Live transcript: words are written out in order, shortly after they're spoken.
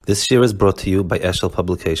This year is brought to you by Eshel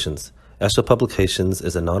Publications. Eshel Publications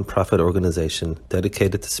is a non-profit organization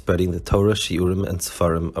dedicated to spreading the Torah, Shiurim, and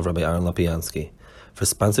Sefarim of Rabbi Aaron Lapiansky. For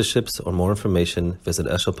sponsorships or more information, visit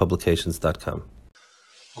eshelpublications.com.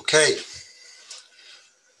 Okay.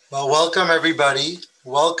 Well, welcome everybody.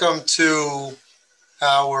 Welcome to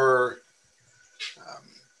our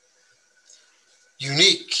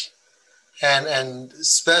unique and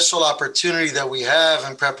special opportunity that we have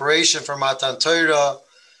in preparation for Matan Torah,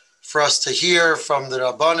 for us to hear from the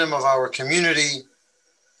Rabbanim of our community,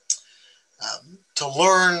 to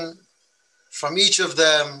learn from each of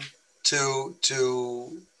them, to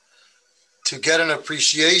get an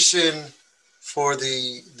appreciation for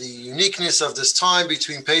the uniqueness of this time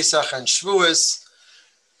between Pesach and Shavuos,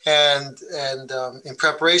 and in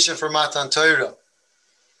preparation for Matan Torah.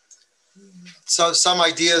 So some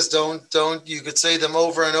ideas don't you could say them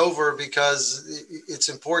over and over because it's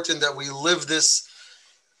important that we live this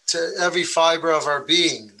to every fiber of our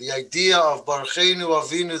being. The idea of Barucheinu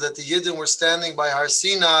Avinu, that the Yidden were standing by Har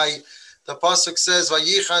Sinai. The pasuk says,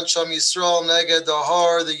 "Vayichan Sham Yisrael neged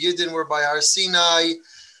Har." The Yidden were by Har Sinai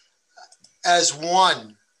as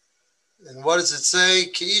one. And what does it say?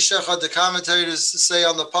 Ki ish echad. The commentators say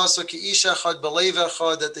on the pasuk, Ki ish echad b'lev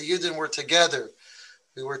echad, that the Yidden were together.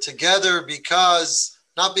 We were together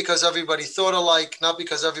not because everybody thought alike, not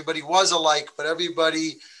because everybody was alike, but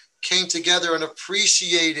everybody came together and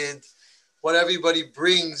appreciated what everybody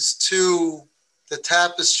brings to the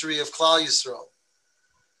tapestry of Klal Yisrael.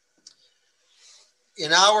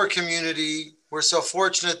 In our community, we're so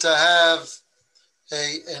fortunate to have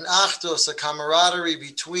an achdus, a camaraderie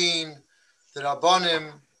between the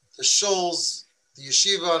Rabbanim, the shuls, the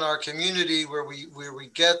yeshiva in our community, where we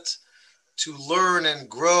get to learn and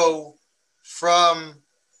grow from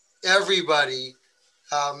everybody,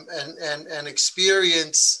 and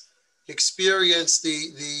experience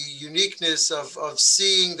the uniqueness of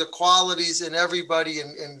seeing the qualities in everybody,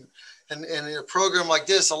 and a program like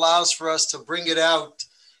this allows for us to bring it out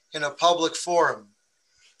in a public forum.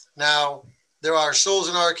 Now, there are shuls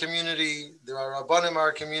in our community, there are rabbanim in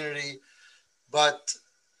our community, but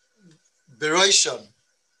Beroisham,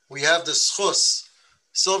 we have the schus.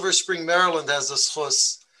 Silver Spring, Maryland has the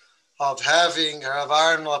schus of having Rav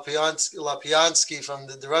Aaron Lapiansky from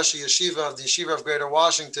the Rosh Yeshiva of the Yeshiva of Greater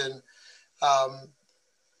Washington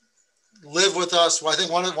live with us. Well, I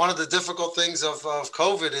think one of the difficult things of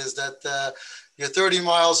COVID is that you're 30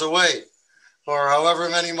 miles away, or however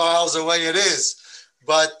many miles away it is.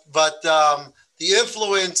 But the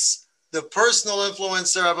influence, the personal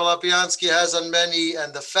influence that Rav Lapiansky has on many,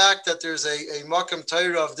 and the fact that there's a Makam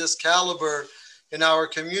Torah of this caliber in our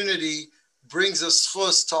community brings a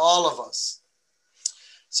schus to all of us.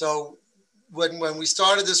 So when we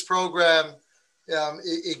started this program,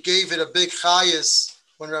 it gave it a big chayas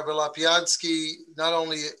when Rabbi Lapiansky not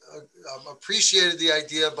only appreciated the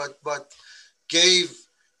idea, but gave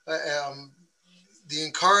the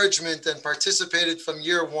encouragement and participated from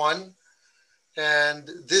year one. And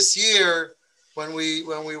this year, when we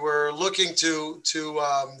were looking to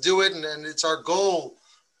do it, and it's our goal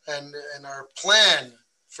and our plan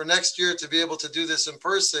for next year to be able to do this in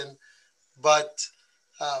person, but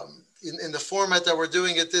in the format that we're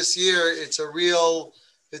doing it this year, it's a real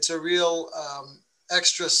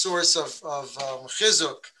extra source of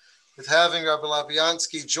chizuk with having Rabbi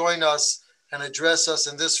Lapiansky join us and address us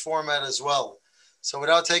in this format as well. So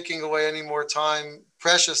without taking away any more time,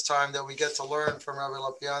 precious time that we get to learn from Rabbi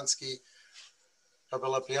Lapiansky,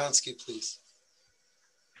 please.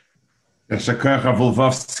 It's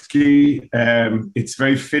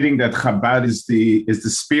very fitting that Chabad is the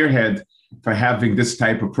spearhead for having this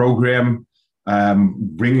type of program,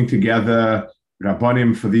 bringing together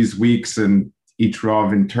Rabbanim for these weeks and each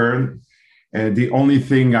Rav in turn. The only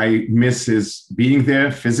thing I miss is being there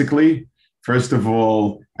physically. First of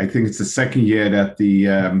all, I think it's the second year that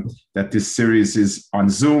that this series is on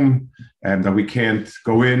Zoom and that we can't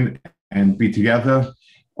go in and be together.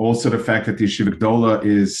 Also, the fact that the Yeshiva Gdola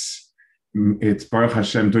it's Baruch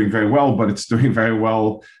Hashem doing very well, but it's doing very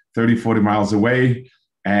well 30, 40 miles away.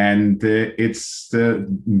 And it's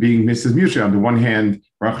being Mrs. Mutual. On the one hand,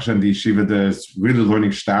 Baruch Hashem, the Yeshiva is really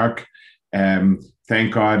learning stark.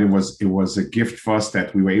 Thank God it was a gift for us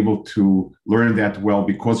that we were able to learn that well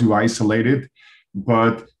because we were isolated.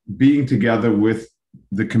 But being together with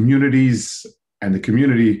the communities and the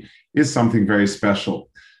community is something very special.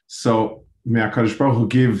 So may HaKadosh Baruch Hu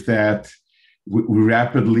give that we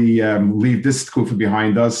rapidly leave this tkufa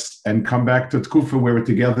behind us and come back to tkufa where we're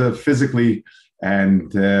together physically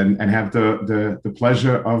and have the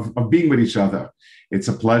pleasure of being with each other. It's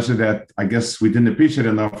a pleasure that I guess we didn't appreciate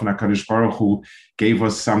enough, and HaKadosh Baruch Hu gave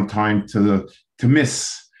us some time to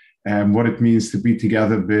miss what it means to be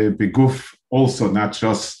together beguf, also not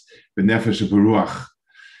just benefesh beruach.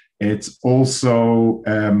 It's also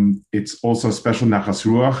a special nachas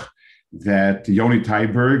ruach that Yoni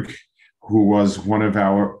Teiberg, who was one of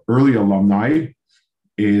our early alumni,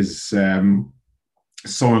 is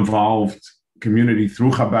so involved community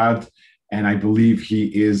through Chabad, and I believe he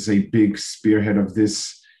is a big spearhead of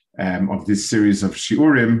this series of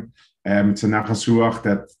shiurim. It's a nachas ruach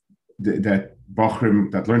that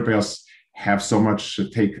Bochrim that learned by us have so much to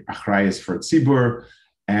take achrayas for tzibur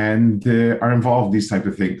and are involved in these type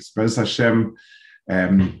of things. Bez Hashem,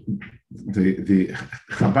 the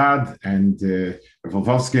Chabad and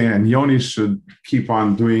Volvovsky and Yoni should keep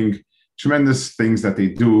on doing tremendous things that they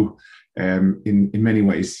do in many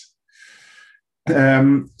ways.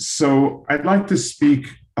 So I'd like to speak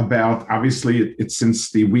about, obviously, it's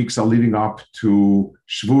since the weeks are leading up to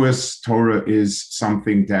Shavuos. Torah is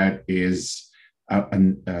something that is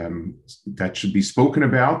that should be spoken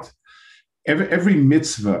about. Every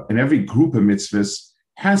mitzvah and every group of mitzvahs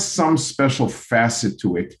has some special facet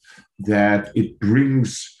to it that it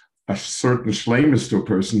brings a certain shleimus to a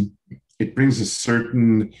person. It brings a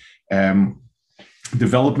certain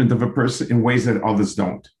development of a person in ways that others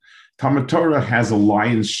don't. Talmud Torah has a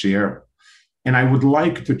lion's share, and I would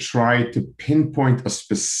like to try to pinpoint a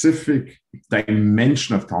specific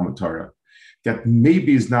dimension of Talmud Torah that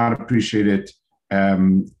maybe is not appreciated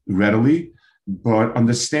readily, but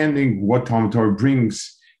understanding what Talmud Torah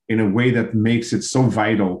brings in a way that makes it so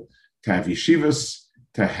vital to have yeshivas,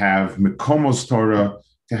 to have mekomos Torah,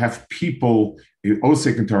 to have people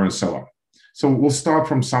osek in Torah, and so on. So we'll start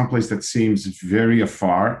from someplace that seems very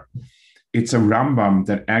afar. It's a Rambam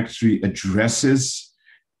that actually addresses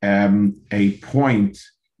a point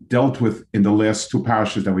dealt with in the last two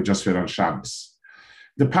parashas that we just read on Shabbos.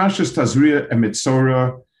 The parashas Tazria and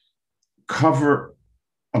Mitzorah cover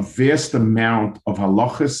a vast amount of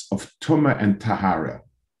halachas of Tumah and Tahara.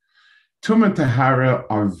 Tumah and Tahara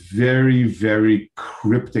are very, very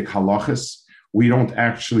cryptic halachas. We don't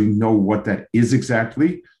actually know what that is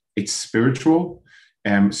exactly. It's spiritual,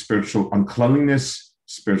 spiritual uncleanliness,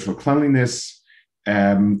 spiritual cleanliness,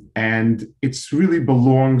 and it really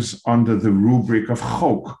belongs under the rubric of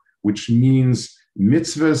chok, which means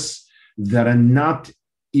mitzvahs that are not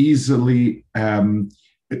easily,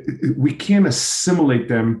 we can't assimilate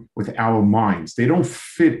them with our minds. They don't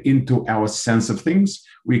fit into our sense of things.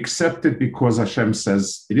 We accept it because Hashem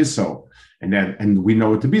says it is so, and we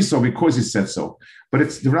know it to be so because He said so. But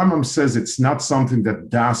the Rambam says it's not something that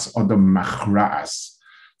das or the machras,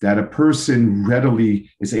 that a person readily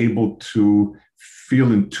is able to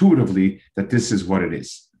feel intuitively that this is what it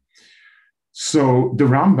is. So the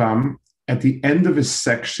Rambam, at the end of his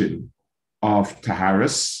section of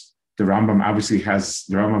Taharas, the Rambam obviously has,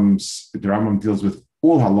 the Rambam deals with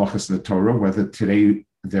all halachas in the Torah, whether today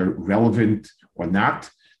they're relevant or not.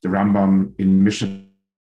 The Rambam in Mishnah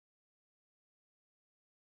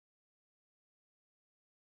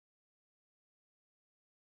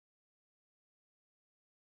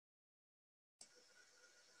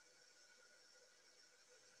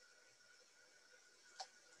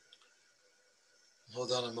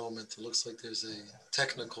Hold on a moment. It looks like there's a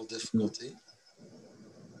technical difficulty.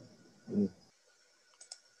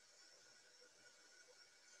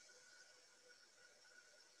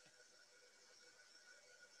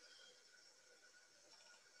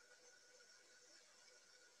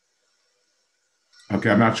 Okay,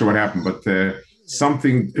 I'm not sure what happened, but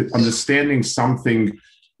understanding something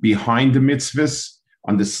behind the mitzvahs,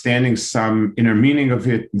 understanding some inner meaning of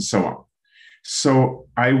it, and so on. So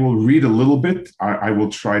I will read a little bit. I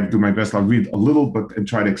will try to do my best. I'll read a little bit and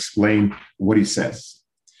try to explain what he says.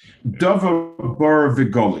 Davar bar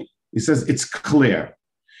vigoli. He says it's clear.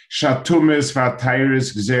 Shatumis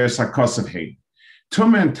v'atayris gzeres hakosav hein.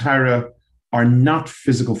 Tumah and Taira are not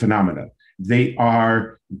physical phenomena. They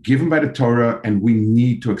are given by the Torah, and we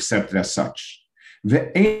need to accept it as such.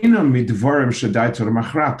 Ve'enam midvarim shadai Torah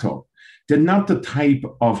machrato. They're not the type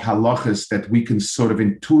of halachas that we can sort of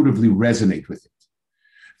intuitively resonate with it.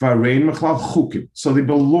 So they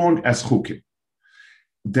belong as chukim.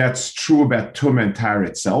 That's true about Tumah and Tahara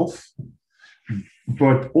itself,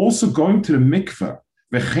 but also going to the mikveh.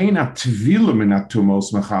 The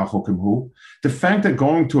fact that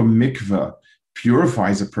going to a mikveh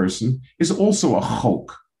purifies a person is also a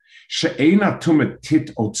chok.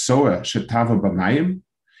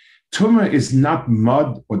 Tumah is not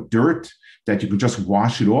mud or dirt that you can just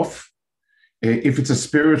wash it off. If it's a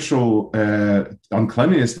spiritual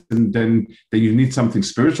uncleanness, then you need something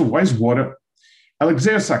spiritual. Why is water?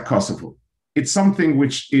 It's something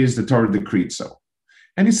which is the Torah decreed so.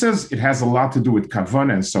 And he says it has a lot to do with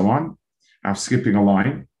kavanah and so on. I'm skipping a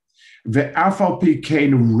line.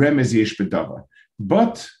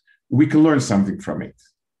 But we can learn something from it.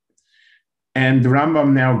 And the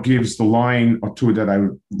Rambam now gives the line or two that I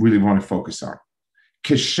really want to focus on.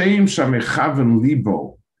 Keshem shamechaven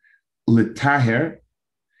libo letaher.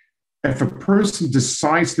 If a person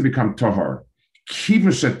decides to become tahor, kivin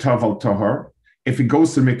shetav tahor, if he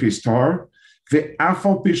goes to mikvah tahor,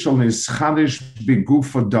 ve'afal pishol nischadesh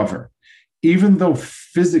begufo davar. Even though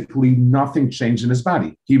physically nothing changed in his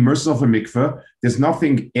body, he immerses himself in mikvah. There's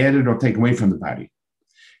nothing added or taken away from the body.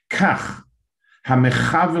 Kach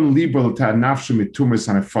hamechaven libo letaher mitumas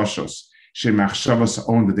hanefashos shemachshavos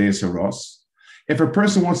on the days of Rosh. If a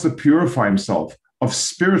person wants to purify himself of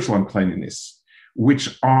spiritual uncleanliness,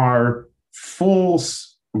 which are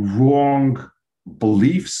false, wrong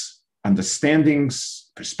beliefs, understandings,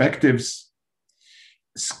 perspectives,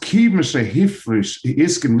 as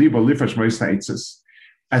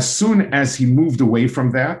soon as he moved away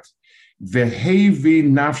from that,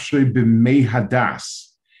 HaDaas,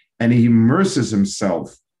 and he immerses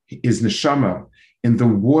himself, his neshama, in the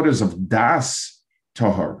waters of das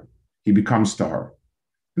tahor, he becomes tahor.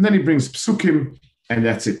 And then he brings psukim, and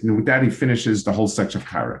that's it. And with that, he finishes the whole section of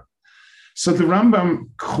Torah. So the Rambam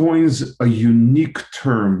coins a unique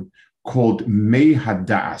term called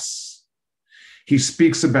HaDaas. He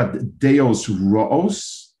speaks about deos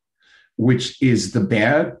ro'os, which is the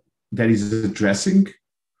bad that he's addressing.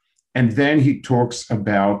 And then he talks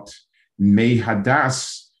about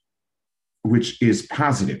HaDaas, which is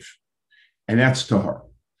positive, and that's tahor.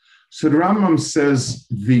 So the Rambam says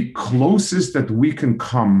the closest that we can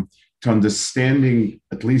come to understanding,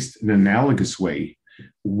 at least in an analogous way,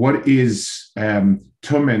 what is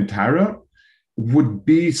Tumah and Tara would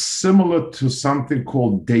be similar to something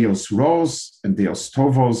called Deos Ros and Deos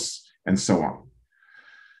Tovos and so on.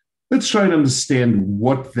 Let's try to understand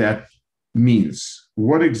what that means.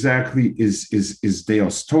 What exactly is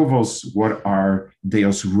Deos Tovos? What are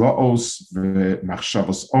Deos Ro'os,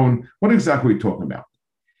 Machshavos On? What exactly are we talking about?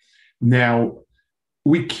 Now,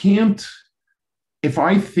 we can't, if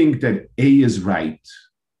I think that A is right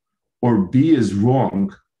or B is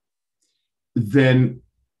wrong, then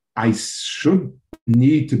I should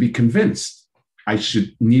need to be convinced. I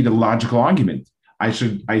should need a logical argument. I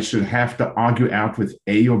should have to argue out with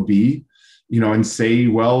A or B, and say,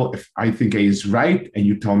 well, if I think A is right and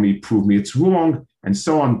you tell me, prove me it's wrong, and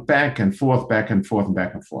so on, back and forth, back and forth, and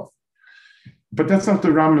back and forth. But that's not what the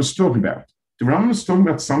Rambam is talking about. The Rambam is talking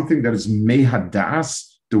about something that is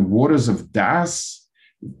HaDaas, the waters of Das,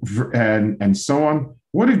 and so on.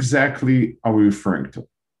 What exactly are we referring to?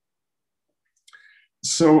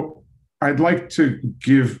 So I'd like to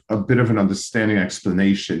give a bit of an understanding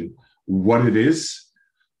explanation what it is,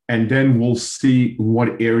 and then we'll see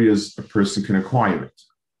what areas a person can acquire it.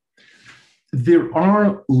 There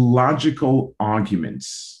are logical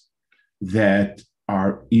arguments that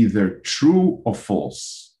are either true or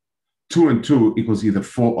false. 2 and 2 equals either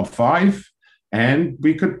 4 or 5, and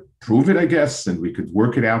we could prove it, I guess, and we could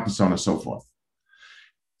work it out and so on and so forth.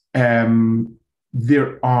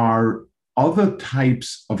 There are other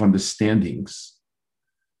types of understandings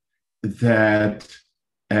that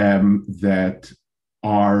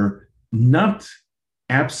are not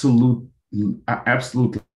absolute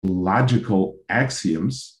logical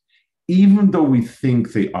axioms, even though we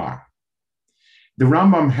think they are. The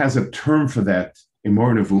Rambam has a term for that in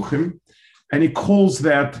Moreh Nevuchim, and he calls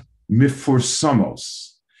that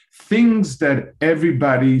mifursamos, things that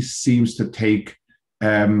everybody seems to take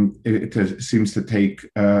as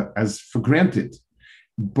for granted,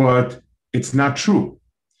 but it's not true.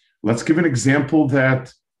 Let's give an example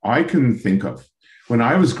that I can think of. When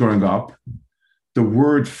I was growing up, the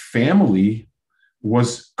word family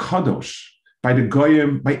was kadosh by the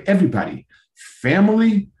goyim, by everybody.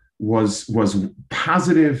 Family was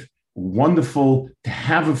positive, wonderful, to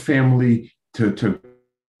have a family, to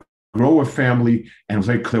grow a family, and it was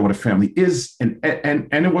very clear what a family is, and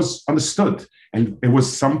it was understood, and it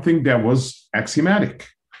was something that was axiomatic.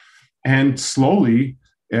 And slowly,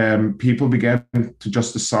 people began to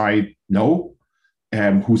just decide, no,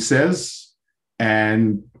 who says,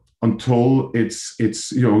 and until it's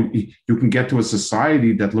you can get to a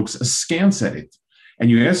society that looks askance at it, and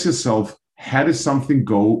you ask yourself, how does something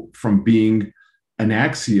go from being an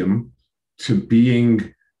axiom to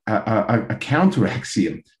being a counter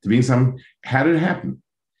axiom, to being something? How did it happen?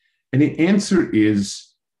 And the answer is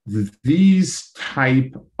these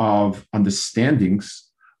type of understandings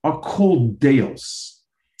are called deos.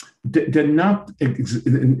 They're not,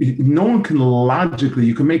 no one can logically,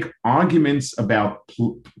 you can make arguments about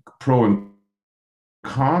pro and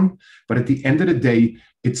con, but at the end of the day,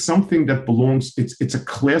 it's something that belongs, it's a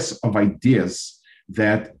class of ideas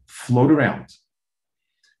that float around.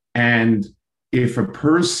 And if a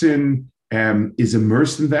person is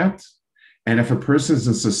immersed in that, and if a person is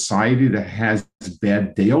in a society that has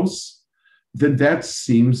bad deos, then that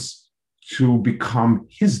seems to become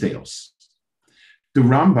his deos. The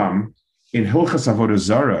Rambam in Hilchas Avodah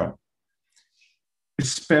Zarah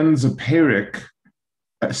spends a perek,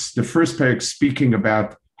 the first perek, speaking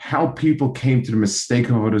about how people came to the mistake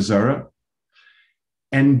of Avodah Zarah.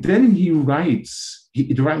 And then he writes,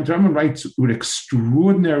 the Rambam writes with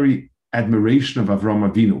extraordinary admiration of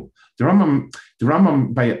Avraham Avinu. The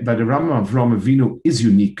Rambam by the Rambam of Avraham Avinu is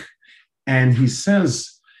unique. And he says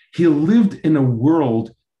he lived in a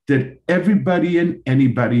world that everybody and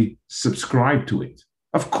anybody subscribed to it.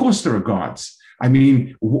 Of course there are gods. I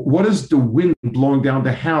mean, what does the wind blowing down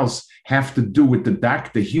the house have to do with the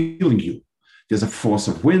doctor healing you? There's a force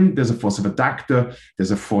of wind, there's a force of a doctor,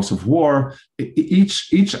 there's a force of war.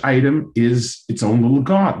 Each item is its own little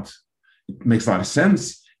god. It makes a lot of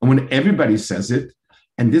sense. And when everybody says it,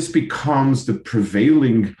 and this becomes the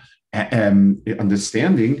prevailing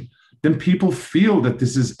understanding, then people feel that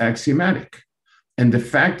this is axiomatic. And the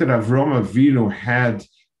fact that Avraham Avinu had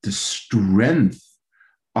the strength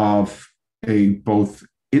of both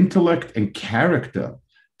intellect and character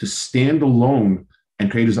to stand alone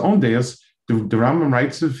and create his own deos, the Rambam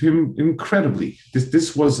writes of him incredibly.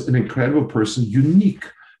 This was an incredible person, unique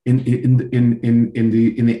in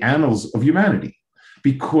the annals of humanity,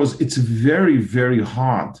 because it's very, very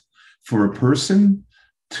hard for a person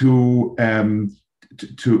to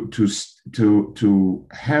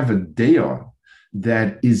have a deo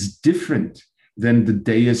that is different than the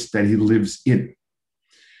deus that he lives in.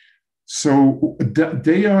 So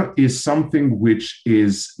deo is something which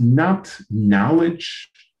is not knowledge.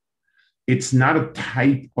 It's not a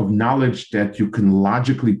type of knowledge that you can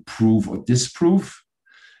logically prove or disprove.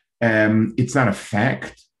 It's not a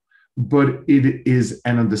fact, but it is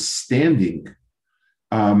an understanding,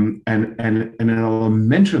 and an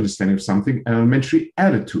elementary understanding of something, an elementary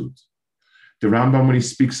attitude. The Rambam, when he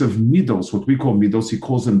speaks of midos, what we call midos, he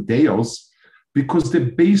calls them deos, because they're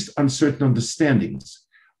based on certain understandings.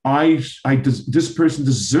 This person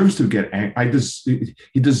deserves to get angry.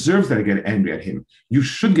 He deserves that I get angry at him. You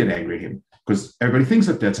should get angry at him because everybody thinks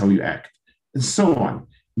that that's how you act, and so on.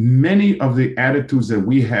 Many of the attitudes that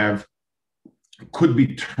we have could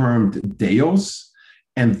be termed deos,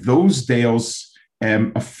 and those deos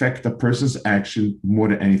affect a person's action more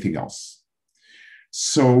than anything else.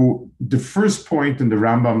 So the first point in the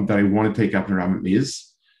Rambam that I want to take up in the Rambam is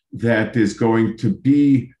that there's going to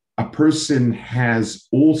be a person has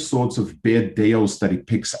all sorts of bad deos that he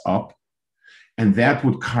picks up, and that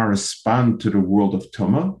would correspond to the world of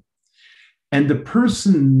Tumah. And the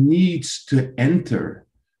person needs to enter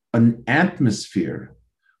an atmosphere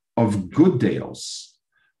of good deos,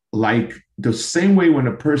 like the same way when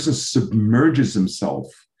a person submerges himself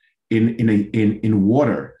in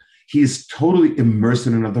water, he is totally immersed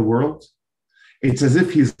in another world. It's as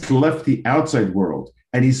if he's left the outside world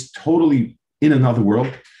and he's totally in another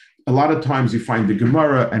world. A lot of times you find the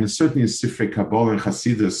Gemara, and certainly in Sifrei Kabbalah and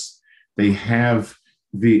Hasidus, they have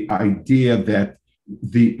the idea that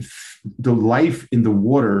the life in the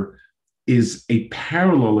water is a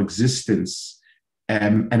parallel existence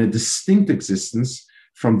and a distinct existence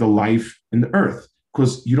from the life in the earth,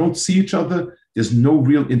 because you don't see each other, there's no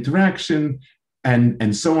real interaction,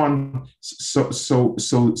 and so on. So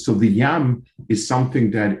the Yam is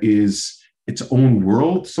something that is its own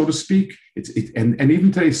world, so to speak. And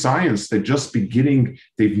even today, science, they're just beginning.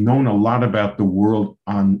 They've known a lot about the world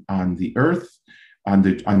on the earth, on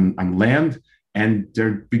land, and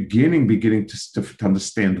they're beginning to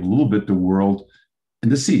understand a little bit the world in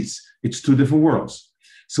the seas. It's two different worlds.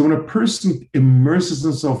 So when a person immerses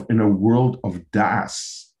himself in a world of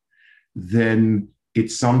HaDaas, then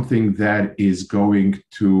it's something that is going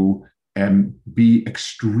to be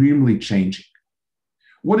extremely changing.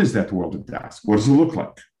 What is that world of HaDaas? What does it look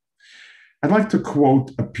like? I'd like to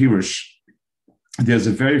quote a pirush. There's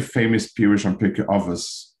a very famous pirush on Pirkei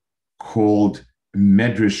Avos called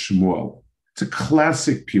Medrash Shmuel. It's a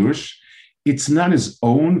classic pirush. It's not his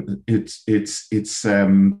own. It's a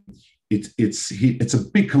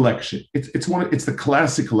big collection. It's the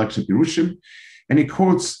classic collection of pirushim, and he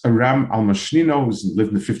quotes Aram al-Mashnino, who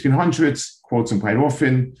lived in the 1500s. Quotes him quite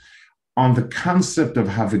often on the concept of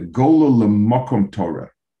Havigola L'Mokom Torah.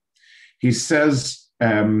 He says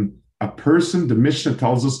the Mishnah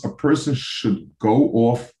tells us a person should go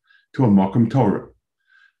off to a Makom Torah.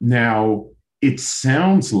 Now, it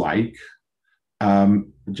sounds like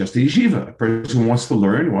just a yeshiva. A person wants to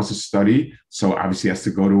learn, wants to study, so obviously has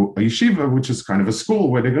to go to a yeshiva, which is kind of a school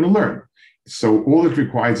where they're going to learn. So all it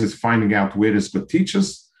requires is finding out where there's good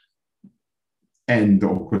teachers and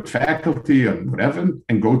or good faculty and whatever,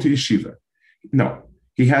 and go to yeshiva. No,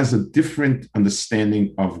 he has a different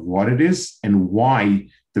understanding of what it is and why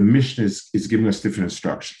the Mishnah is giving us different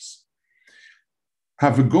instructions.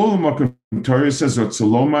 Havagol Makom Torah says,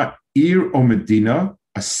 Otzaloma, Ir o Medina,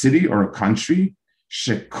 a city or a country,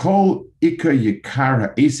 Shekol Ika Yikar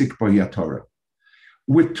Ha'esik B'Ya Torah,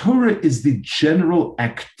 where Torah is the general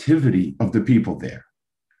activity of the people there.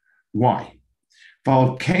 Why?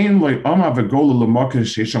 He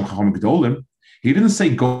didn't say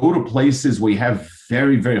go to places where you have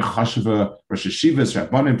very, very chashuva, Rosh Hashivas,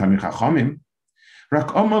 Rabbanim, Tamim Chachamim.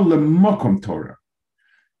 Rak Amar leMakom Torah.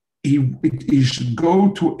 He should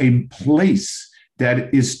go to a place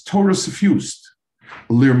that is Torah suffused.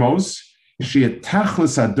 Lirmos,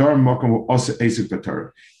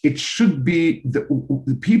 it should be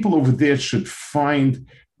the people over there should find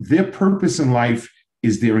their purpose in life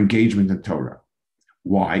is their engagement in Torah.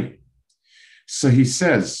 Why? So he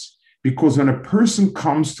says, because when a person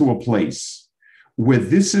comes to a place where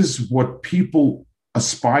this is what people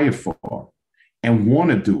aspire for and want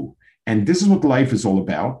to do, and this is what life is all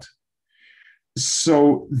about,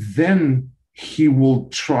 so then he will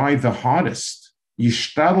try the hardest.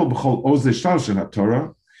 Because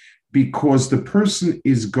the person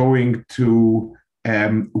is going to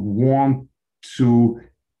want to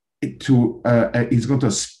he's going to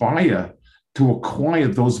aspire to acquire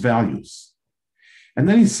those values. And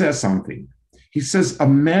then he says something. He says,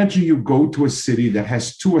 imagine you go to a city that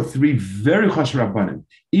has 2 or 3 very chashuv rabbanim,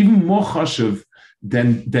 even more chashuv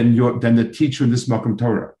than the teacher in this Makom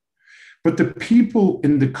Torah. But the people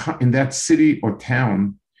in that city or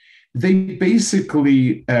town, they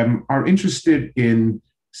basically are interested in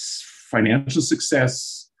financial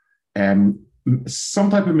success, and some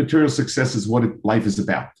type of material success is what life is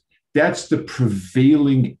about. That's the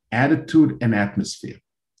prevailing attitude and atmosphere.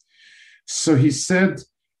 So he said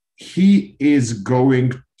he is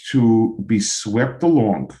going to be swept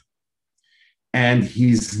along, and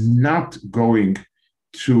he's not going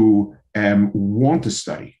to want to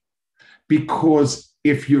study. Because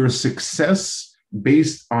if you're a success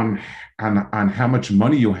based on how much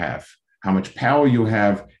money you have, how much power you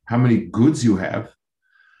have, how many goods you have,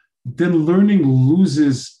 then learning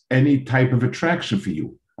loses any type of attraction for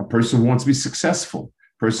you. A person wants to be successful.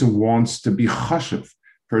 A person wants to be chashuv.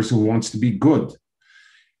 A person wants to be good.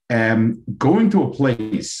 Going to a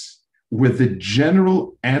place where the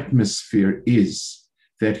general atmosphere is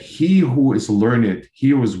that he who is learned, he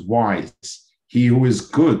who is wise, he who is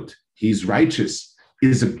good, he's righteous,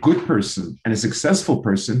 is a good person and a successful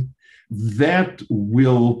person, that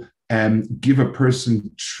will give a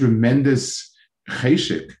person tremendous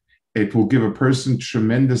cheshik. It will give a person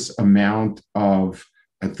tremendous amount of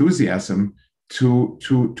enthusiasm to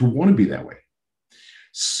want to be that way.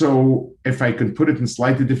 So if I can put it in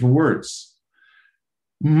slightly different words,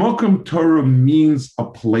 Makom Torah means a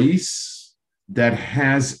place that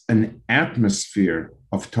has an atmosphere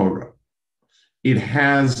of Torah. It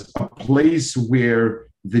has a place where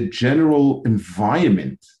the general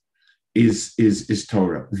environment is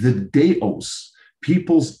Torah. The deos,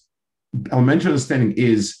 people's elementary understanding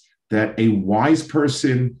is that a wise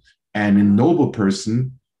person and a noble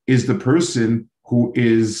person is the person who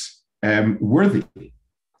is worthy,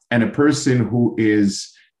 and a person who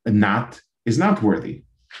is not worthy.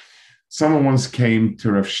 Someone once came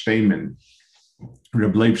to Rav Steinman,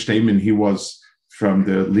 Reb Leib Steinman. He was from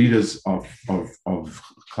the leaders of Klal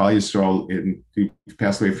Yisrael. He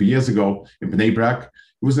passed away a few years ago in Bnei Brak.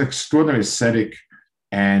 He was an extraordinary ascetic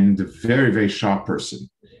and a very, very sharp person.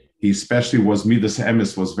 He especially was Midas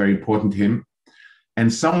Emes was very important to him.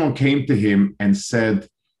 And someone came to him and said,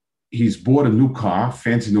 he's bought a new car,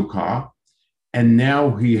 fancy new car, and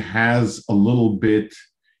now he has a little bit,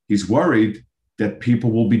 he's worried that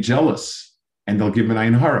people will be jealous and they'll give him an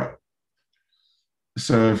Ein Hara.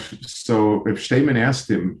 So Reb Steinman asked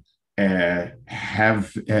him, did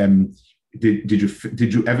you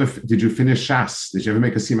finish Shas? Did you ever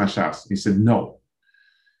make a Sima Shas? He said, no.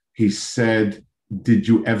 He said, did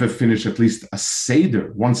you ever finish at least a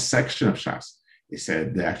Seder, one section of Shas? He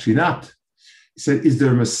said, actually not. He said, is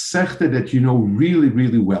there a Masechta that you know really,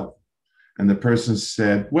 really well? And the person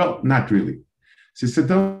said, well, not really. So he said,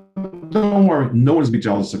 don't worry, no one's be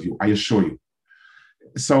jealous of you, I assure you.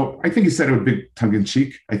 So I think he said it with big tongue in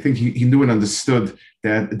cheek. I think he knew and understood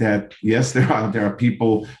that yes, there are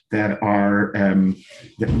people that are,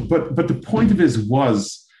 but the point of his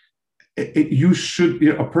was,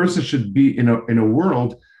 a person should be in a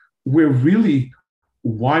world where really,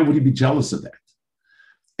 why would he be jealous of that?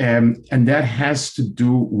 And that has to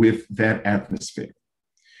do with that atmosphere.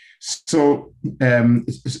 So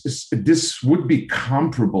this would be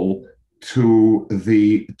comparable to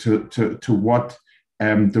what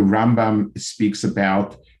the Rambam speaks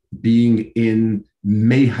about being in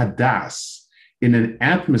HaDaas, in an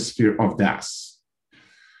atmosphere of das.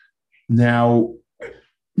 Now,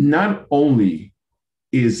 not only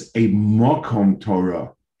is a Makom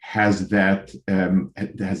Torah has that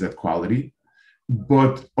quality,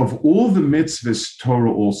 but of all the mitzvahs,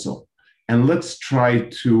 Torah also. And let's try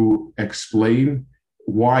to explain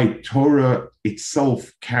why Torah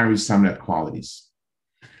itself carries some of that qualities.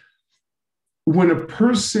 When a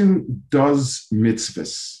person does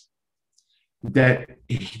mitzvahs that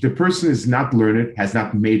the person is not learned, has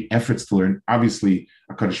not made efforts to learn, obviously,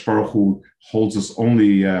 HaKadosh Baruch Hu holds us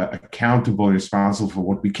only accountable and responsible for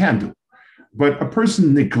what we can do. But a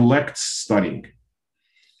person neglects studying.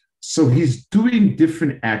 So he's doing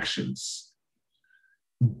different actions,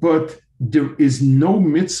 but there is no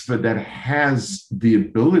mitzvah that has the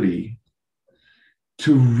ability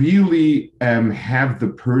to really have the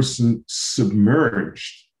person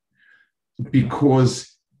submerged,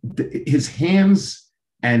 because his hands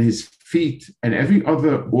and his feet and every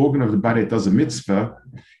other organ of the body that does a mitzvah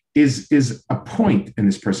is a point in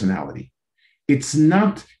his personality. He's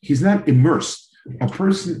not immersed. A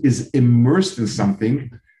person is immersed in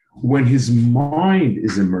something when his mind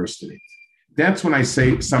is immersed in it. That's when I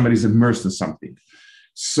say somebody's immersed in something.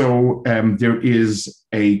 So there is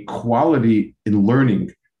a quality in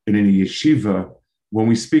learning in a yeshiva. When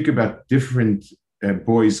we speak about different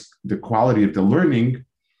boys, the quality of the learning,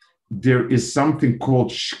 there is something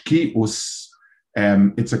called shkius.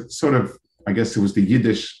 It's a sort of, I guess it was the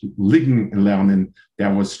Yiddish liegen lernen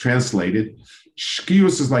that was translated.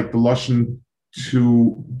 Shkius is like the Lashon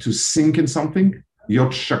to sink in something.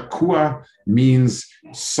 Yot shakua means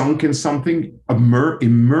sunk in something,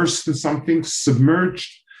 immersed in something, submerged.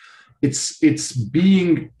 It's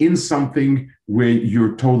being in something where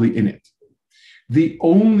you're totally in it. The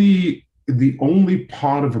only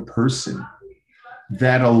part of a person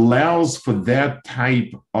that allows for that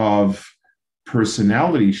type of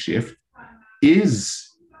personality shift is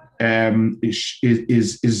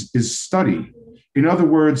study. In other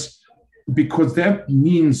words, because that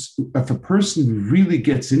means if a person really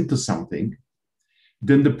gets into something,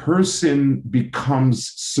 then the person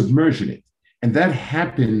becomes submerged in it. And that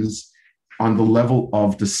happens on the level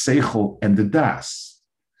of the seichel and the das.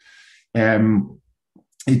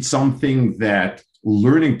 It's something that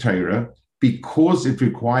learning Torah, because it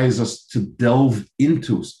requires us to delve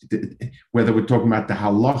into, whether we're talking about the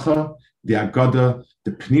halacha, the agada,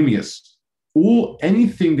 the pnimius,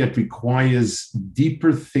 anything that requires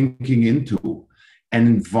deeper thinking into and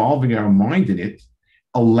involving our mind in it,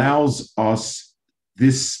 allows us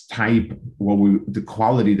this type, the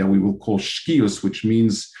quality that we will call shkius, which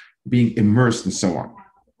means being immersed and so on.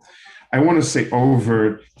 I want to say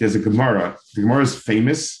there's a Gemara. The Gemara is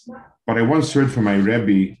famous, but I once heard from my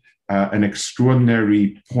Rebbe an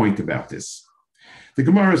extraordinary point about this. The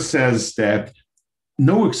Gemara says that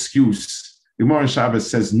no excuse, the Gemara in Shabbos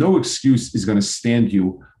says, no excuse is going to stand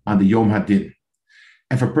you on the Yom Hadin.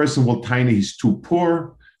 If a person will tiny, he's too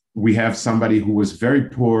poor. We have somebody who was very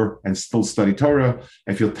poor and still study Torah.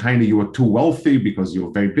 If you're tiny, you are too wealthy because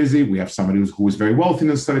you're very busy. We have somebody who was very wealthy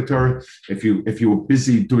and study Torah. If you were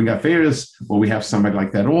busy doing affairs, well, we have somebody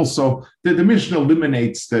like that also. The Mishnah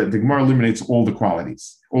eliminates, the Gemara eliminates all the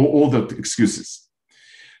qualities, all the excuses.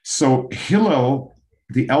 So Hillel,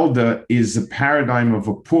 the elder, is a paradigm of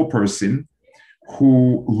a poor person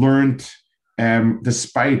who learned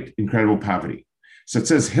despite incredible poverty. So it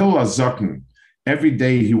says Hillel Zaken, every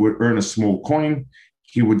day he would earn a small coin.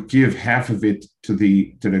 He would give half of it to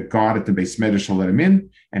the guard at the Beis Medrash to let him in,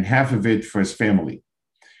 and half of it for his family.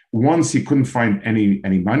 Once he couldn't find any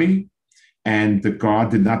money, and the guard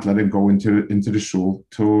did not let him go into the shul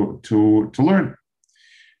to learn.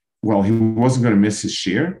 Well, he wasn't going to miss his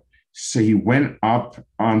share, so he went up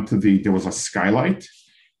onto there was a skylight,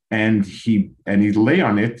 and he lay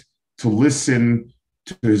on it to listen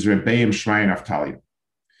to his Rebbeim Shmai and Avtalim.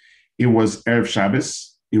 It was Erev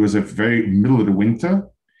Shabbos. It was a very middle of the winter.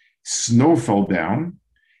 Snow fell down,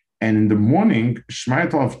 and in the morning, Shmai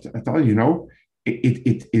Avtalim,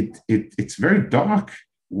 it's very dark.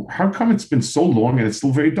 How come it's been so long and it's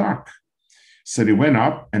still very dark? So they went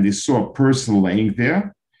up and they saw a person laying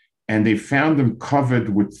there, and they found him covered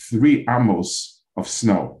with 3 amos of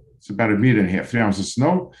snow. It's about 1.5 meters, 3 amos of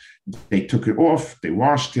snow. They took it off, they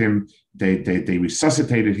washed him, they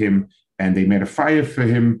resuscitated him, and they made a fire for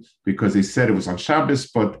him because they said it was on Shabbos,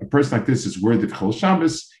 but a person like this is worthy of Chil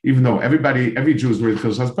Shabbos, even though every Jew is worthy of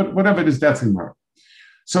Chil Shabbos, but whatever it is, that's in Gemara.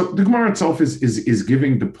 So the Gemara itself is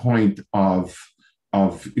giving the point of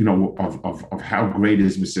how great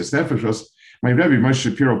his Mesiras Nefesh was. My Rebbe Moshe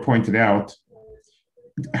Shapiro pointed out,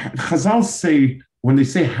 Chazal say, when they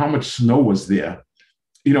say how much snow was there,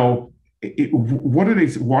 why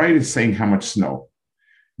are they saying how much snow?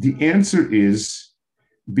 The answer is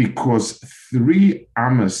because 3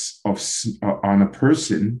 amos on a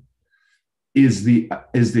person is the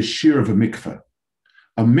shear of a mikveh.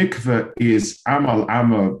 A mikveh is amal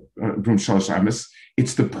amma brum shalosh amos.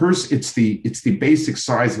 It's the basic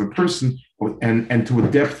size of a person, and to a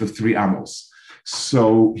depth of 3 amos.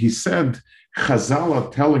 So he said, Chazal are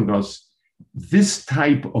telling us this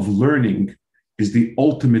type of learning is the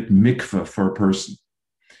ultimate mikveh for a person.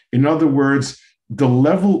 In other words, the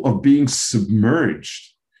level of being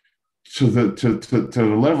submerged to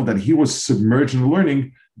the level that he was submerged in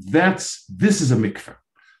learning, this is a mikveh.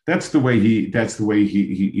 That's the way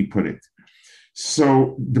he put it.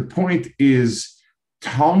 So the point is,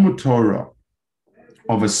 Talmud Torah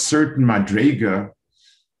of a certain madrega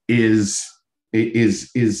is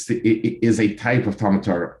a type of Talmud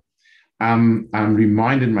Torah. I'm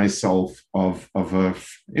reminded myself of an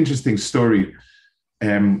interesting story.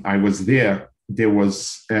 I was there. There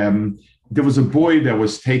was a boy that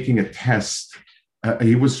was taking a test.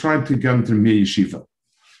 He was trying to get into Mir Yeshiva.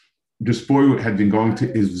 This boy was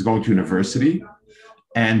going to university,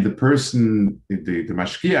 and the person, the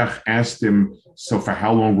mashgiach, asked him, "So for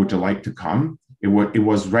how long would you like to come?" It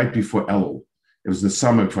was right before Elul. It was the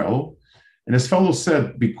summer for Elul. And his fellow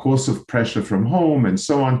said, because of pressure from home and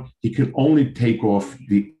so on, he can only take off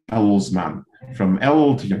the Elul Zman, from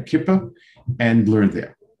Elul to Yom Kippur, and learn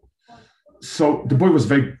there. So the boy was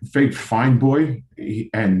very, very fine boy,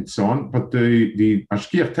 and so on. But the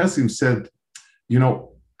Mashgiach Tessim said,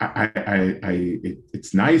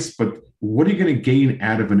 it's nice, but what are you going to gain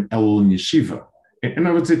out of an Elul in yeshiva? In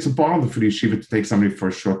other words, it's a bother for the yeshiva to take somebody for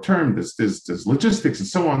a short term. There's logistics and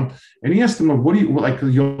so on. And he asked him, "What do you like?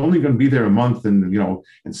 You're only going to be there a month, and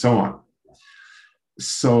and so on."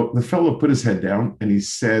 So the fellow put his head down and he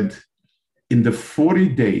said, "In the 40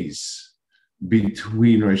 days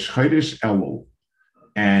between Rosh Chodesh Elul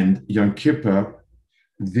and Yom Kippur,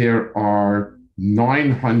 there are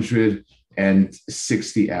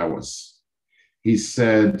 960 hours." He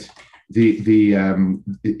said the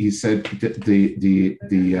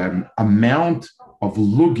amount of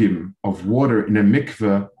lugim of water in a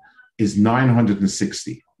mikveh is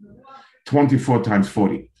 960, 24 times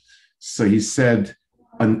 40. So he said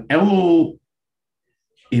an Elul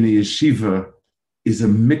in a yeshiva is a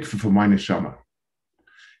mikveh for my neshama.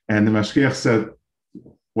 And the mashgiach said,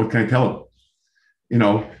 "What can I tell him?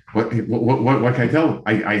 What can I tell him?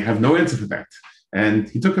 I have no answer for that." And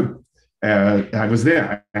he took him. I was there.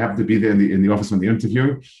 I happened to be there in the office when they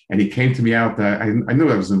interviewed, and he came to me out. I knew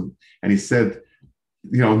I was him, and he said,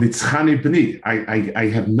 "Nitzchani b'ni." I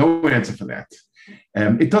have no answer for that.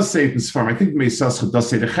 It does say it in Sfarim. I think Meisascha does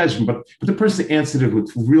say the cheshbon, but the person who answered it with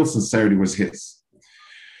real sincerity was his.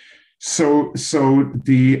 So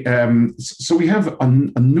we have a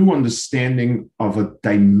new understanding of a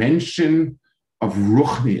dimension of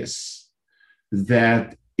ruchnius that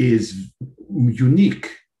is unique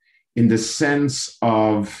in the sense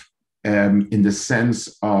of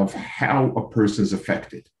how a person is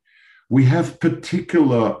affected. We have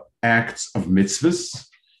particular acts of mitzvahs.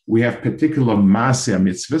 We have particular maaseh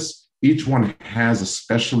mitzvahs. Each one has a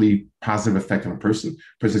specially positive effect on a person.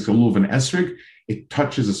 Person's lulav and esrig. It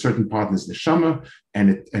touches a certain part in his neshama, and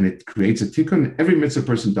it creates a tikkun. Every mitzvah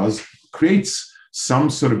person does creates some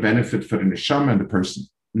sort of benefit for the neshama and the person.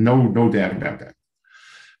 No doubt about that.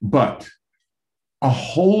 But a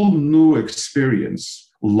whole new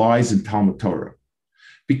experience lies in Talmud Torah.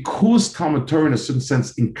 Because Talmud Torah, in a certain sense,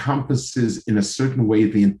 encompasses in a certain way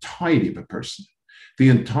the entirety of a person. The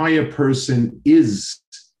entire person is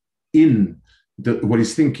in what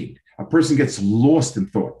he's thinking. A person gets lost in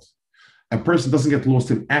thought. A person doesn't get lost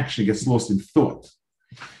in action, gets lost in thought.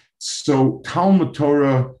 So Talmud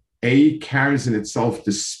Torah, carries in itself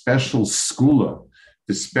this special skula,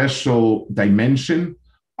 the special dimension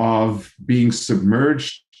of being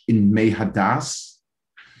submerged in HaDaas.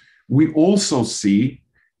 We also see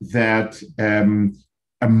that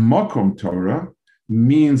a Makom Torah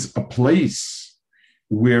means a place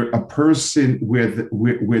where a person, where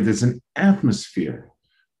there's an atmosphere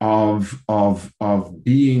of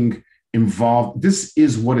being involved. This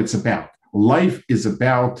is what it's about. Life is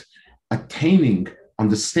about attaining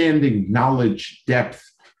understanding, knowledge, depth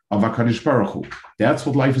of HaKadosh Baruch Hu. That's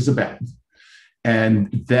what life is about.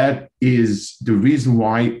 And that is the reason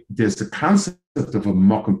why there's the concept of a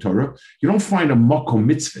Makom Torah. You don't find a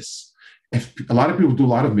Makom mitzvahs. If a lot of people do a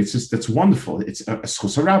lot of mitzvahs, that's wonderful. It's a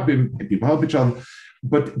schus harabim, and people help each other.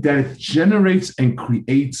 But that it generates and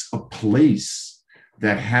creates a place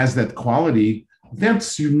that has that quality,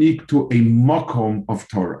 that's unique to a Makom of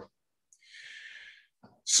Torah.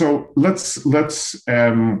 So let's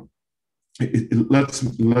sum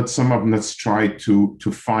up and let's try to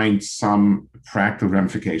find some practical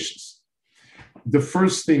ramifications. The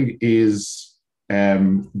first thing is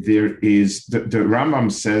there is the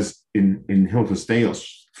Rambam says in Hilchos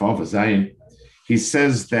Deos, Vav Zayin, he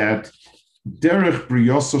says that derech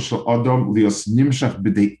briyoso shel adam lios nimshach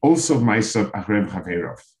b'dei osov ma'asav achrev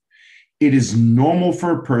chaverov. It is normal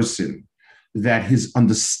for a person that his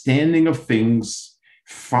understanding of things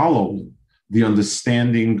follow the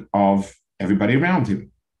understanding of everybody around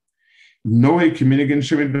him.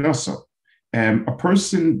 A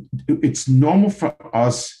person, it's normal for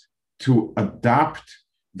us to adopt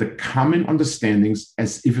the common understandings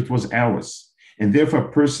as if it was ours. And therefore,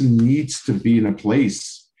 a person needs to be in a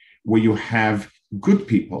place where you have good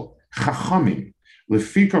people, chachamim.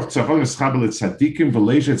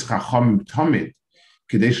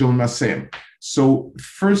 So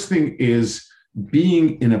first thing is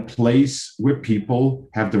being in a place where people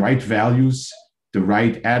have the right values, the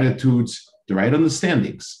right attitudes, the right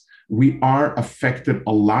understandings. We are affected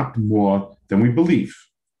a lot more than we believe.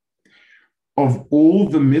 Of all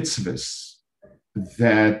the mitzvahs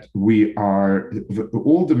that we are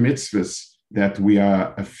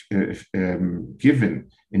given,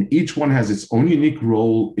 and each one has its own unique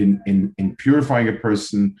role in purifying a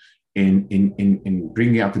person, in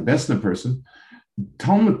bringing out the best in a person.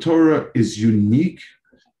 Talmud Torah is unique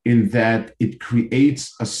in that it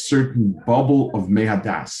creates a certain bubble of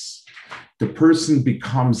HaDaas. The person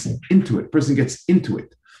becomes into it. The person gets into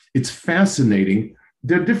it. It's fascinating.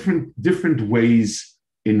 There are different ways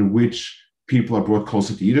in which people are brought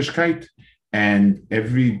closer to Yiddishkeit, and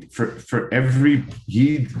for every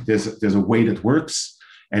Yid, there's a way that works.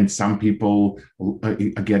 And some people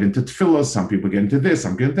get into tefillah, some people get into this,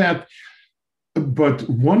 some get that. But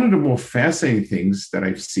one of the more fascinating things that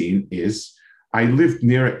I've seen is I lived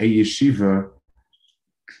near a yeshiva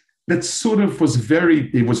that sort of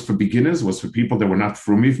it was for beginners, was for people that were not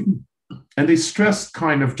from even, and they stressed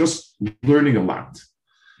kind of just learning a lot.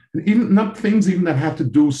 Even not things even that had to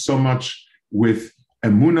do so much with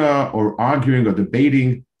emunah or arguing or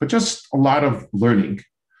debating, but just a lot of learning.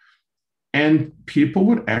 And people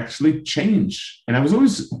would actually change. And I was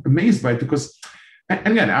always amazed by it because, and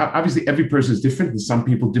again, obviously every person is different and some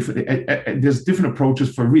people different. There's different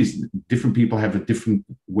approaches for a reason. Different people have a different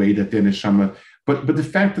way that they're neshama. But the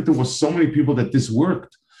fact that there were so many people that this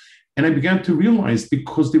worked, and I began to realize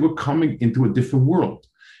because they were coming into a different world.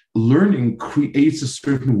 Learning creates a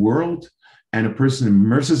certain world and a person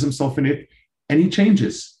immerses himself in it and he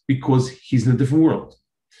changes because he's in a different world.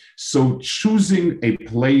 So choosing a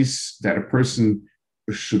place that a person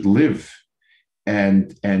should live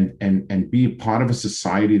and be a part of a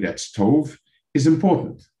society that's tov is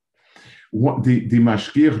important. What the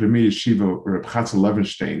mashgiach the yeshiva Reb Chatzkel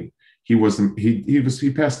Levenstein, he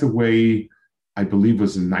passed away, I believe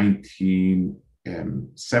was in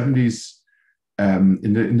 1970s.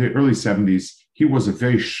 In the early 70s, he was a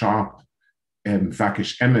very sharp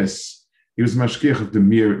vakish emes. He was mashgiach of the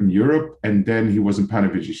Mir in Europe, and then he was in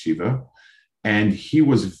Panovich Yeshiva, and he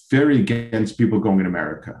was very against people going to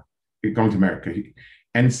America.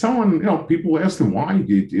 And someone, people asked him why.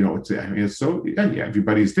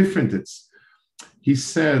 Everybody's different. He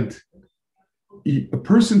said, a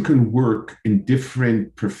person can work in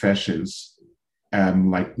different professions,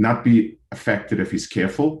 like not be affected if he's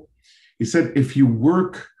careful. He said, if you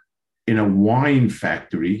work in a wine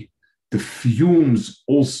factory, the fumes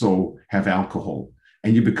also have alcohol,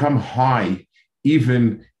 and you become high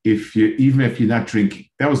even if you're not drinking.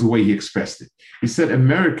 That was the way he expressed it. He said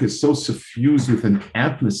America is so suffused with an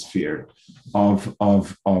atmosphere of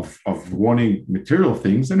wanting material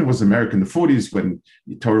things, and it was America in the 40s when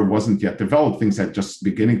Torah wasn't yet developed. Things had just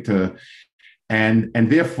beginning to, and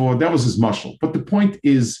therefore that was his mashal. But the point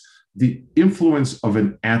is the influence of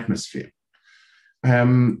an atmosphere.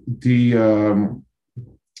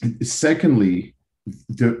 Secondly,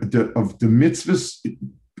 the mitzvahs,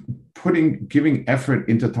 giving effort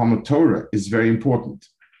into Talmud Torah is very important.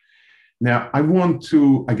 Now, I want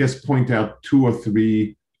to, I guess, point out 2 or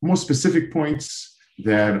 3 more specific points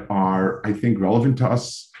that are, I think, relevant to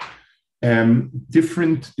us.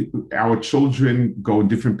 Our children go in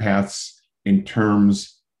different paths in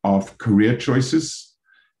terms of career choices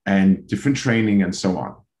and different training and so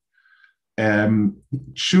on.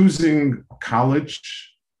 Choosing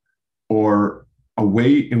college or a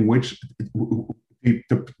way in which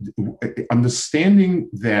understanding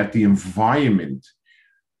that the environment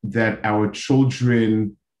that our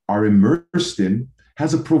children are immersed in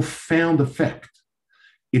has a profound effect.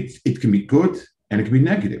 It can be good and it can be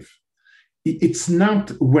negative. It's not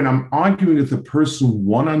when I'm arguing with a person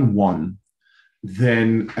one-on-one,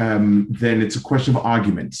 then it's a question of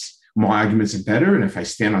arguments. My arguments are better, and if I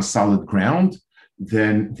stand on solid ground,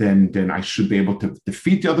 then I should be able to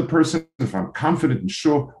defeat the other person if I'm confident and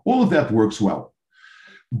sure. All of that works well.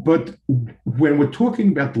 But when we're talking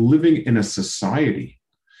about living in a society,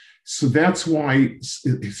 so that's why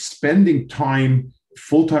spending time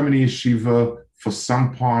full-time in a yeshiva for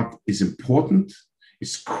some part is important,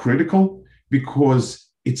 it's critical, because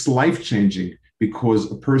it's life-changing,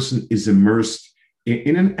 because a person is immersed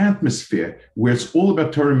in an atmosphere where it's all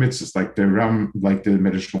about Torah mitzvahs, like the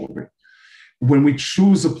Medrash Shmuel. When we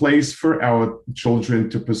choose a place for our children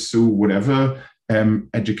to pursue whatever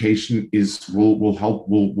education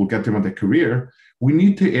will get them on their career, we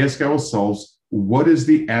need to ask ourselves, what is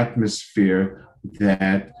the atmosphere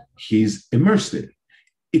that he's immersed in?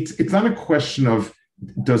 It's not a question of,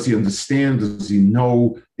 does he understand? Does he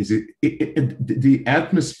know? The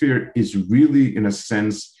atmosphere is really, in a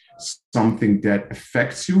sense, something that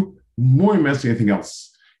affects you more immensely than anything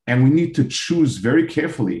else. And we need to choose very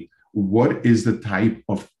carefully what is the type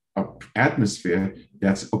of atmosphere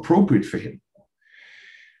that's appropriate for him.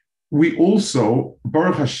 We also,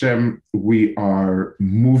 Baruch Hashem, we are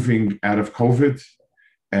moving out of COVID,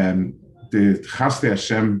 and the Chasdei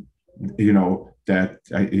Hashem, that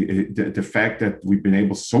the fact that we've been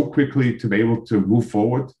able so quickly to be able to move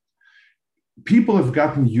forward. People have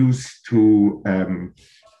gotten used to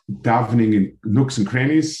davening in nooks and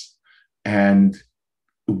crannies, and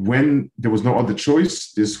when there was no other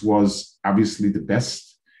choice, this was obviously the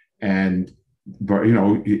best. And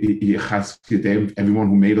everyone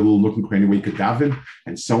who made a little nook and cranny where you could daven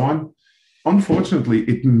and so on. Unfortunately,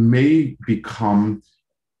 it may become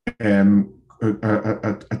something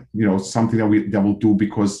that we'll do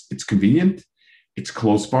because it's convenient, it's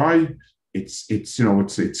close by,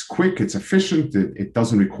 it's quick, it's efficient, it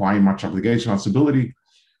doesn't require much obligation, responsibility.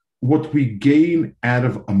 What we gain out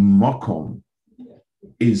of a makom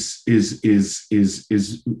is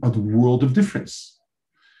a world of difference.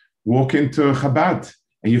 Walk into Chabad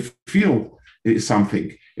and you feel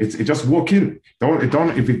something. It's just walk in.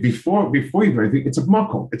 Before you do anything, it's a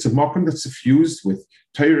makom. It's a makom that's suffused with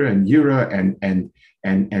Torah and Yira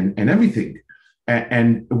and everything.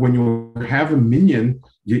 And when you have a minyan,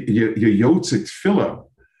 you're yotzik tefillah,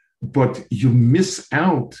 but you miss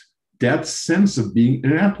out that sense of being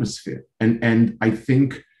in an atmosphere. And I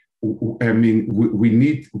think, we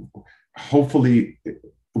need, hopefully,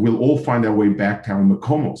 we'll all find our way back to our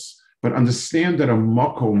makomos, but understand that a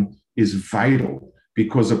makom is vital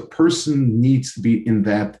because a person needs to be in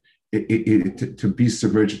that, to be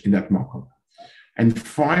submerged in that makom. And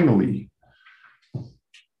finally,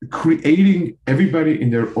 creating everybody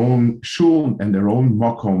in their own shul and their own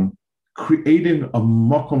makom, creating a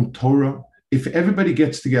makom Torah. If everybody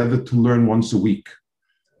gets together to learn once a week,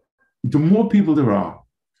 the more people there are,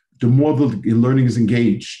 the more the learning is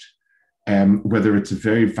engaged, whether it's a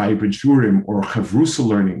very vibrant shurim or chavrusa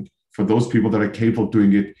learning for those people that are capable of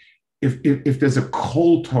doing it. If there's a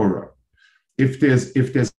kol Torah, if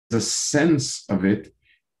there's a sense of it,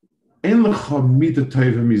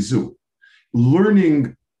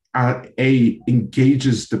 learning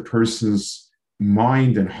engages the person's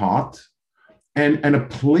mind and heart, and a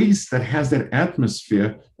place that has that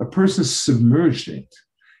atmosphere, a person is submerged in it.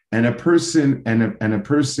 And a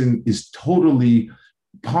person is totally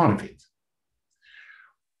part of it.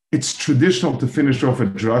 It's traditional to finish off a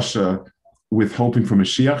drasha with hoping for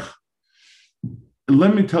Mashiach.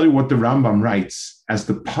 Let me tell you what the Rambam writes as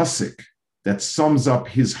the pasuk that sums up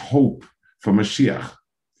his hope for Mashiach.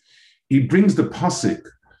 He brings the pasuk,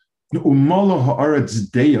 "Umala haaretz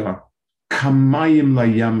deya kamayim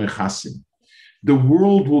layam mechasim." The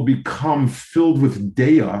world will become filled with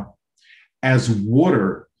deya as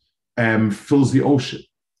water fills the ocean.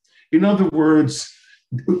 In other words,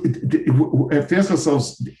 if we ask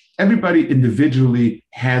ourselves, everybody individually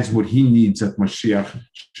has what he needs that Mashiach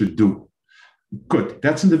should do. Good,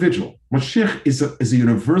 that's individual. Mashiach is a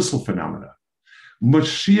universal phenomenon.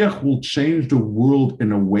 Mashiach will change the world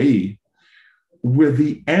in a way where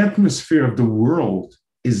the atmosphere of the world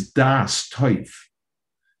is das toiv.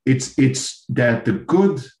 It's that the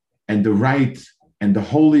good and the right and the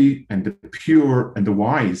holy and the pure and the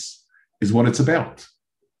wise is what it's about.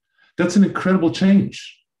 That's an incredible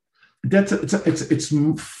change. It's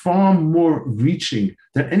far more reaching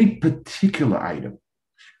than any particular item.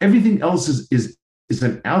 Everything else is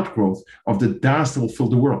an outgrowth of the das that will fill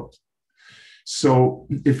the world. So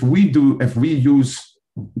if we use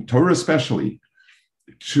Torah especially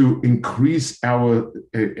to increase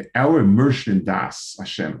our immersion in das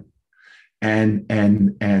Hashem and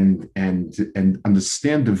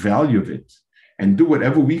understand the value of it and do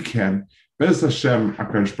whatever we can, Bez Hashem,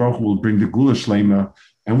 HaKadosh Baruch Hu will bring the Gula Shlema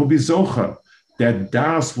and will be Zocha, that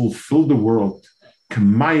das will fill the world,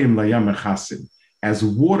 Kamayim Layam Echasim, as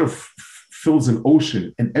water fills an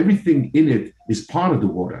ocean and everything in it is part of the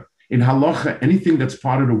water. In halacha, anything that's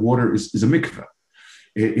part of the water is a mikveh.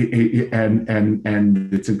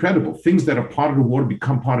 And it's incredible. Things that are part of the water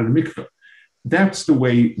become part of the mikveh. That's the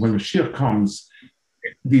way when Mashiach comes,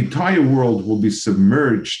 the entire world will be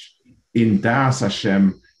submerged in Das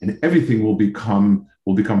Hashem, and everything will become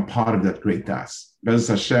part of that great Das. Bez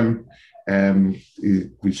Hashem,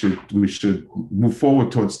 we should move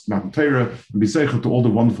forward towards Matan Torah and be zeicher to all the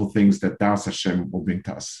wonderful things that Das Hashem will bring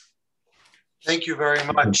to us. Thank you very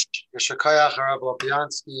much, Yeshakayach Rabbi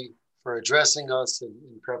Lopiansky, for addressing us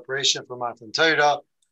in preparation for Matan Torah.